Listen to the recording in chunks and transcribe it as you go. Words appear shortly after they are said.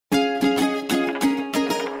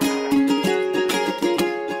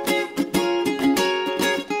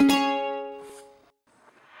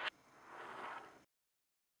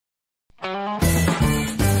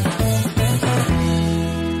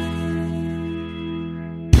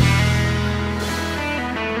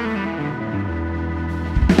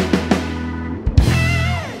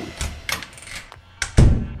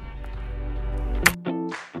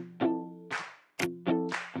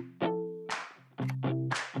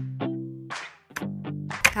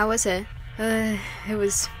How was it? It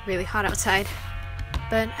was really hot outside,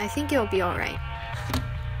 but I think it'll be alright.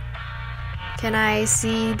 Can I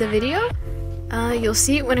see the video? You'll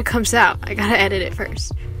see it when it comes out. I gotta edit it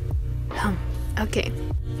first. Okay.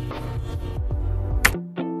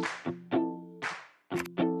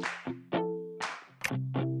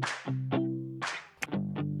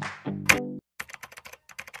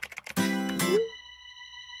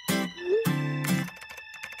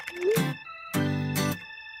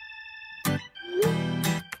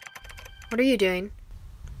 What are you doing?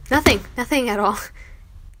 Nothing at all.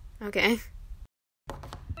 Okay.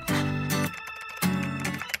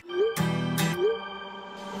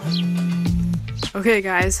 Okay,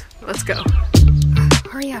 guys, let's go.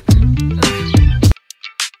 Hurry up.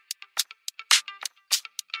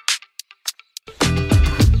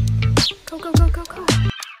 Go.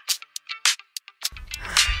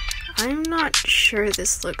 I'm not sure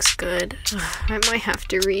this looks good. I might have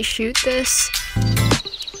to reshoot this.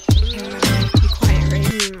 Be quiet,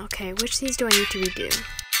 right? Okay, which scenes do I need to redo?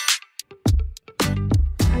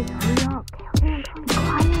 Hurry up. Okay, be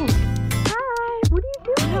quiet. Hi, what are you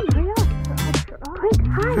doing? Hurry up. Quick,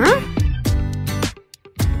 hi. Huh?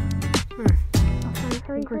 Okay,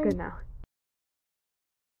 I think we're good now.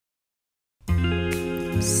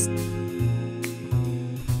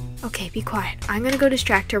 Okay, be quiet. I'm gonna go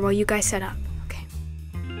distract her while you guys set up. Okay.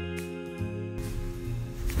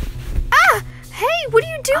 Ah! Hey, what are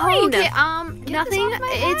you doing? Oh, okay, nothing.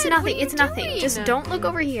 It's nothing. It's nothing. Just don't look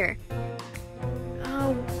over here.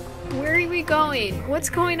 Oh, where are we going? What's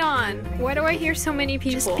going on? Why do I hear so many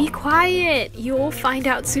people? Just be quiet. You'll find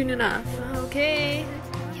out soon enough. Okay.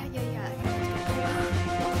 Yeah.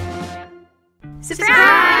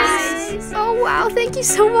 Surprise! Oh wow, thank you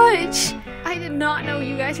so much. I did not know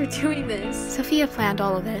you guys were doing this. Sophia planned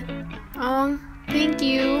all of it. Oh, thank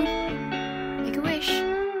you.